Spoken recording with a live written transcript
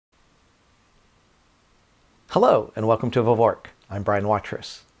Hello and welcome to VVork. I'm Brian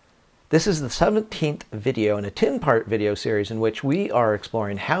Watrous. This is the 17th video in a 10-part video series in which we are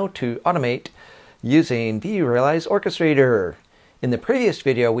exploring how to automate using vRealize Orchestrator. In the previous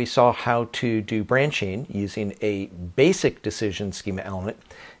video, we saw how to do branching using a basic decision schema element.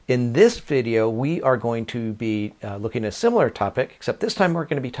 In this video, we are going to be looking at a similar topic, except this time we're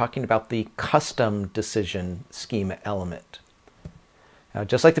going to be talking about the custom decision schema element. Now,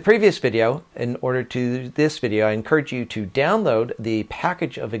 just like the previous video, in order to do this video, I encourage you to download the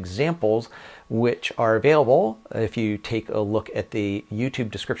package of examples which are available. If you take a look at the YouTube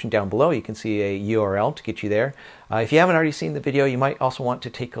description down below, you can see a URL to get you there. If you haven't already seen the video, you might also want to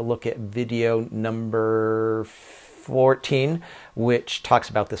take a look at video number 14, which talks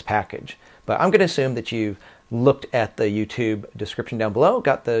about this package. But I'm going to assume that you've looked at the YouTube description down below,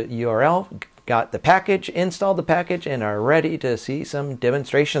 got the URL, got the package, installed the package, and are ready to see some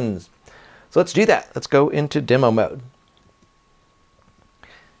demonstrations. So let's do that. Let's go into demo mode.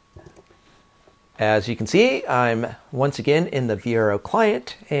 As you can see, I'm once again in the vRO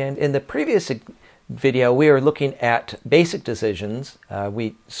client, and in the previous video we were looking at basic decisions.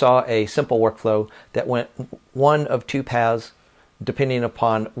 We saw a simple workflow that went one of two paths depending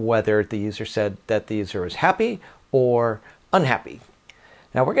upon whether the user said that the user was happy or unhappy.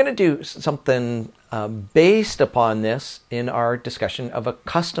 Now we're going to do something based upon this in our discussion of a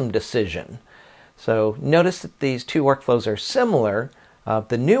custom decision. So notice that these two workflows are similar.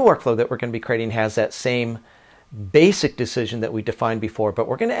 The new workflow that we're going to be creating has that same basic decision that we defined before, but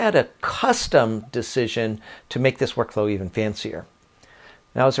we're going to add a custom decision to make this workflow even fancier.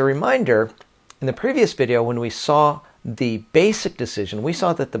 Now, as a reminder, in the previous video when we saw the basic decision, we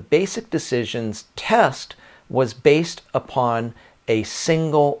saw that the basic decision's test was based upon a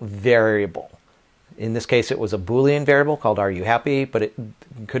single variable. In this case, it was a Boolean variable called "Are you happy?" But it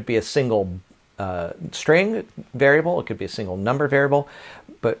could be a single string variable. It could be a single number variable.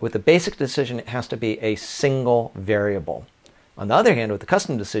 But with the basic decision, it has to be a single variable. On the other hand, with the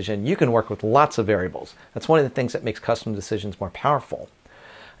custom decision, you can work with lots of variables. That's one of the things that makes custom decisions more powerful.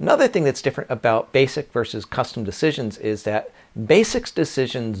 Another thing that's different about basic versus custom decisions is that basic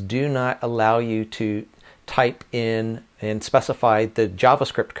decisions do not allow you to type in and specify the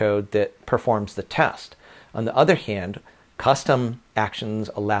JavaScript code that performs the test. On the other hand, custom actions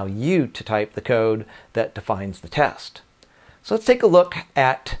allow you to type the code that defines the test. So let's take a look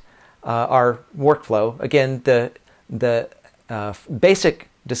at our workflow. Again, the basic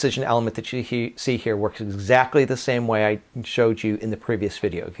decision element that you see here works exactly the same way I showed you in the previous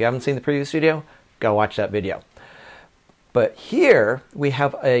video. If you haven't seen the previous video, go watch that video. But here we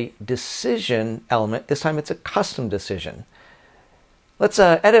have a decision element. This time it's a custom decision. Let's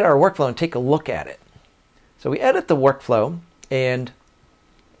edit our workflow and take a look at it. So we edit the workflow, and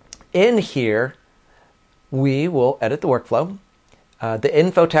in here we will edit the workflow. The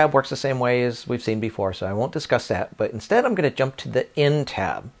info tab works the same way as we've seen before, so I won't discuss that. But instead I'm going to jump to the in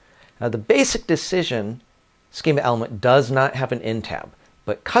tab. Now the basic decision schema element does not have an in tab,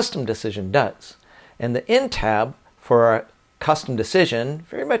 but custom decision does. And the in tab for a custom decision,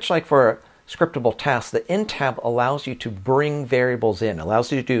 very much like for a scriptable task, the in tab allows you to bring variables in,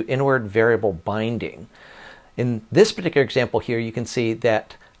 allows you to do inward variable binding. In this particular example here, you can see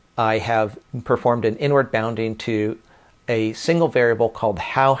that I have performed an inward bounding to a single variable called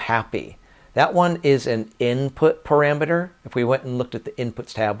how happy. That one is an input parameter. If we went and looked at the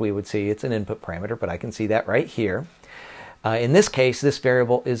inputs tab, we would see it's an input parameter, but I can see that right here. In this case, this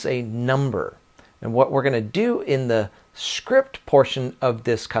variable is a number. And what we're going to do in the script portion of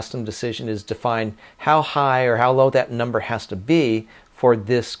this custom decision is define how high or how low that number has to be for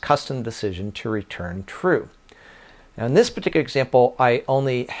this custom decision to return true. Now in this particular example, I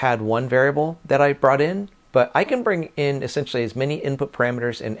only had one variable that I brought in, but I can bring in essentially as many input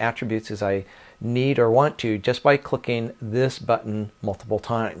parameters and attributes as I need or want to just by clicking this button multiple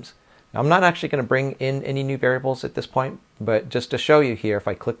times. Now, I'm not actually going to bring in any new variables at this point, but just to show you here, if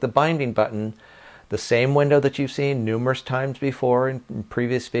I click the binding button, the same window that you've seen numerous times before in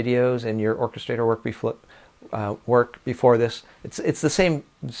previous videos and your Orchestrator work before this, it's the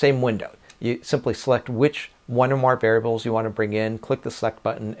same window. You simply select which one or more variables you want to bring in, click the select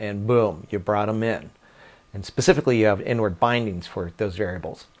button, and boom, you brought them in. And specifically, you have inward bindings for those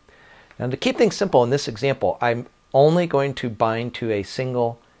variables. Now, to keep things simple in this example, I'm only going to bind to a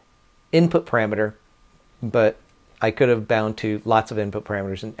single input parameter, but I could have bound to lots of input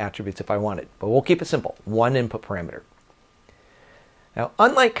parameters and attributes if I wanted, but we'll keep it simple, one input parameter. Now,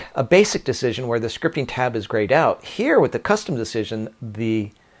 unlike a basic decision where the scripting tab is grayed out, here with the custom decision,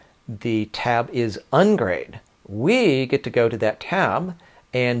 the tab is ungrayed. We get to go to that tab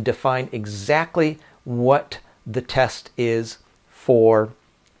and define exactly what the test is for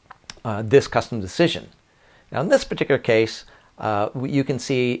this custom decision. Now in this particular case, you can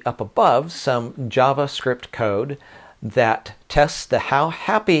see up above some JavaScript code that tests the how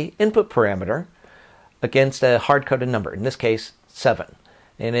happy input parameter against a hard-coded number, in this case 7.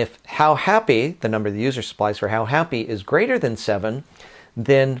 And if how happy, the number the user supplies for how happy, is greater than 7,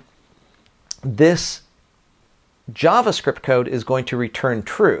 then this JavaScript code is going to return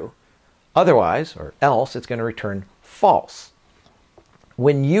true. Otherwise, or else, it's going to return false.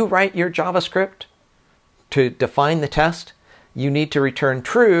 When you write your JavaScript to define the test, you need to return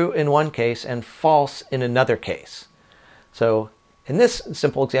true in one case and false in another case. So in this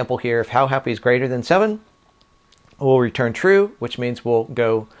simple example here, if how happy is greater than 7, we'll return true, which means we'll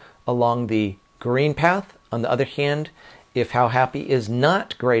go along the green path. On the other hand, if how happy is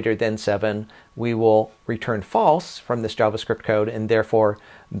not greater than 7, we will return false from this JavaScript code, and therefore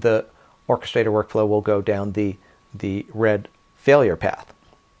the Orchestrator workflow will go down the red failure path.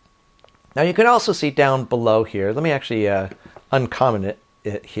 Now you can also see down below here, let me actually uncomment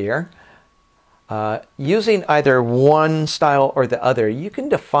it here. Using either one style or the other, you can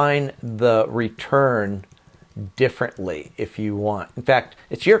define the return differently if you want. In fact,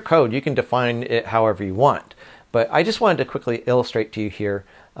 it's your code. You can define it however you want. But I just wanted to quickly illustrate to you here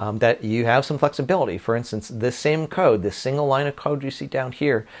that you have some flexibility. For instance, this same code, this single line of code you see down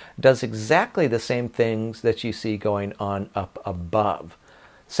here, does exactly the same things that you see going on up above.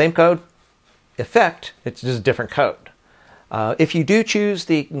 Same code, effect, it's just different code. If you do choose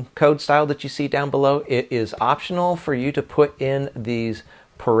the code style that you see down below, it is optional for you to put in these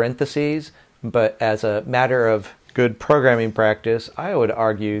parentheses, but as a matter of good programming practice, I would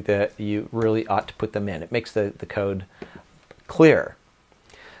argue that you really ought to put them in. It makes the code clear.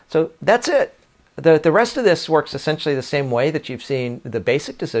 So that's it. The rest of this works essentially the same way that you've seen the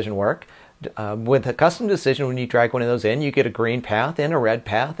basic decision work. With a custom decision, when you drag one of those in, you get a green path and a red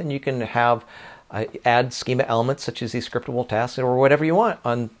path, and you can have add schema elements such as these scriptable tasks or whatever you want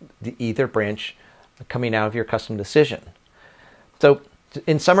on either branch coming out of your custom decision. So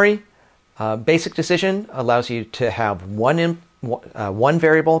in summary, basic decision allows you to have one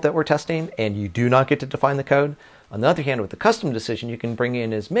variable that we're testing, and you do not get to define the code. On the other hand, with the custom decision, you can bring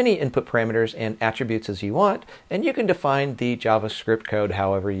in as many input parameters and attributes as you want, and you can define the JavaScript code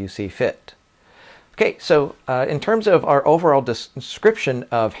however you see fit. Okay, so in terms of our overall description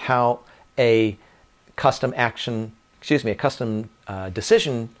of how a custom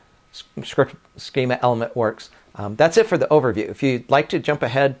decision script schema element works, that's it for the overview. If you'd like to jump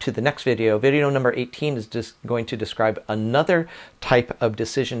ahead to the next video, video number 18 is just going to describe another type of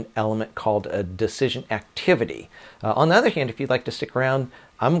decision element called a decision activity. On the other hand, if you'd like to stick around,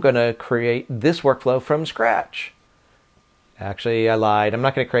 I'm going to create this workflow from scratch. Actually, I lied. I'm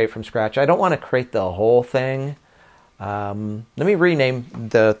not going to create it from scratch. I don't want to create the whole thing. Let me rename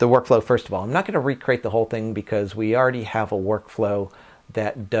the workflow first of all. I'm not going to recreate the whole thing because we already have a workflow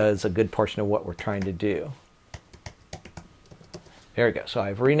that does a good portion of what we're trying to do. There we go. So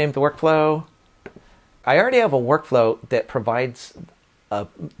I've renamed the workflow. I already have a workflow that provides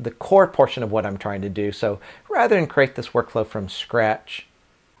the core portion of what I'm trying to do. So rather than create this workflow from scratch,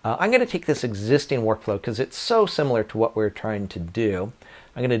 I'm going to take this existing workflow because it's so similar to what we're trying to do.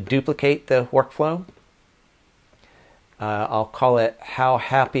 I'm going to duplicate the workflow. I'll call it How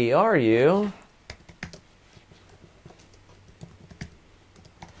Happy Are You?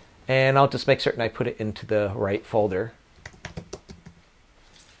 And I'll just make certain I put it into the right folder.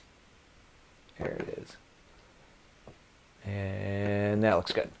 There it is. And that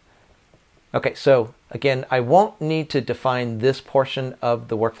looks good. Okay, so again, I won't need to define this portion of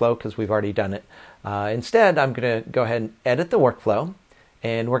the workflow because we've already done it. Instead, I'm going to go ahead and edit the workflow,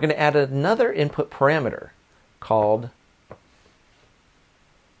 and we're going to add another input parameter called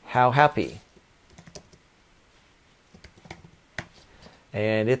How Happy.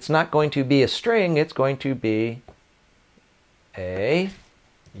 And it's not going to be a string, it's going to be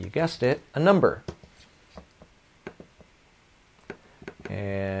you guessed it, a number.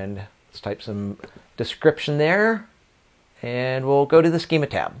 And let's type some description there, and we'll go to the schema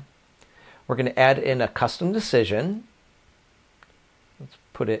tab. We're going to add in a custom decision. Let's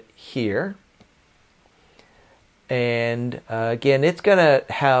put it here. And again, it's going to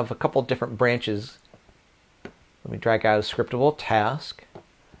have a couple different branches. Let me drag out a scriptable task.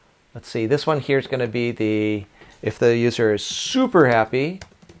 Let's see, this one here is going to be if the user is super happy,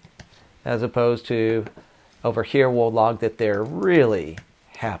 as opposed to over here we'll log that they're really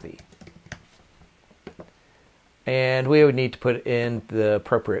happy. And we would need to put in the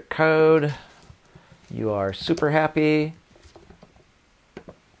appropriate code. You are super happy.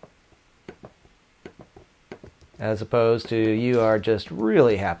 as opposed to you are just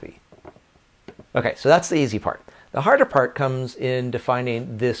really happy. Okay, so that's the easy part. The harder part comes in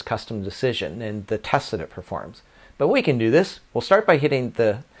defining this custom decision and the tests that it performs. But we can do this. We'll start by hitting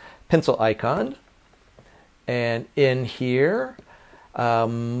the pencil icon. And in here,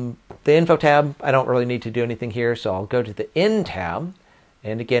 the Info tab, I don't really need to do anything here, so I'll go to the In tab.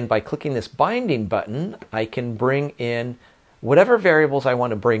 And again, by clicking this binding button, I can bring in whatever variables I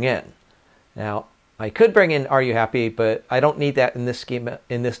want to bring in. Now, I could bring in Are You Happy, but I don't need that in this schema,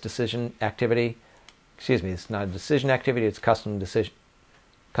 in this decision activity. Excuse me, it's not a decision activity, it's custom decision.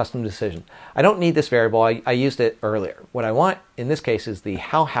 Custom decision. I don't need this variable, I used it earlier. What I want in this case is the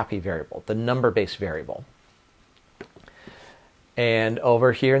How Happy variable, the number-based variable. And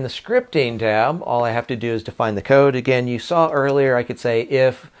over here in the scripting tab, all I have to do is define the code. Again, you saw earlier I could say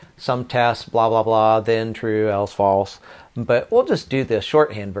if some test, blah, blah, blah, then true, else false. But we'll just do the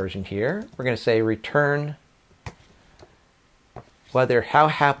shorthand version here. We're going to say return whether how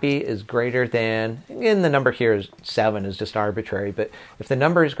happy is greater than, and the number here is 7 is just arbitrary, but if the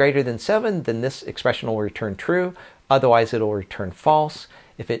number is greater than 7, then this expression will return true. Otherwise, it'll return false.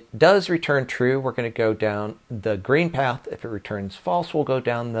 If it does return true, we're going to go down the green path. If it returns false, we'll go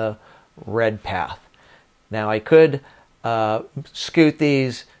down the red path. Now, I could scoot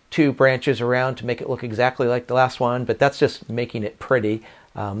these 2 branches around to make it look exactly like the last one, but that's just making it pretty.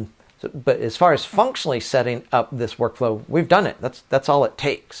 But as far as functionally setting up this workflow, we've done it. That's all it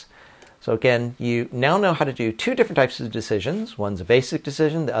takes. So again, you now know how to do 2 different types of decisions. One's a basic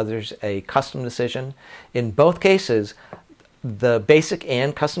decision, the other's a custom decision. In both cases, the basic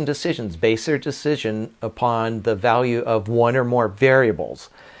and custom decisions base their decision upon the value of 1 or more variables.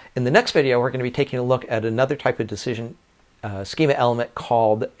 In the next video, we're going to be taking a look at another type of decision schema element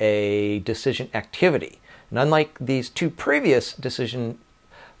called a decision activity. And unlike these 2 previous decision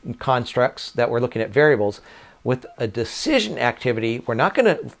constructs that we're looking at variables, with a decision activity, we're not going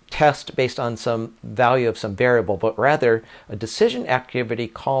to test based on some value of some variable, but rather a decision activity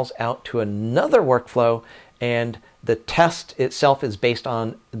calls out to another workflow, and the test itself is based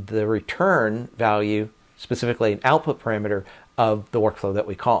on the return value, specifically an output parameter of the workflow that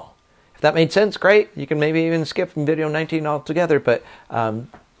we call. If that made sense, great. You can maybe even skip from video 19 altogether, but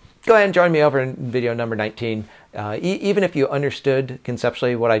go ahead and join me over in video number 19. Even if you understood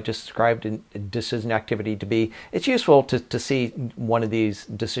conceptually what I just described in decision activity to be, it's useful to see one of these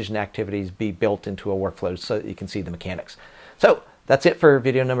decision activities be built into a workflow so that you can see the mechanics. So that's it for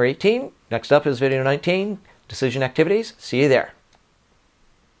video number 18. Next up is video 19, decision activities. See you there.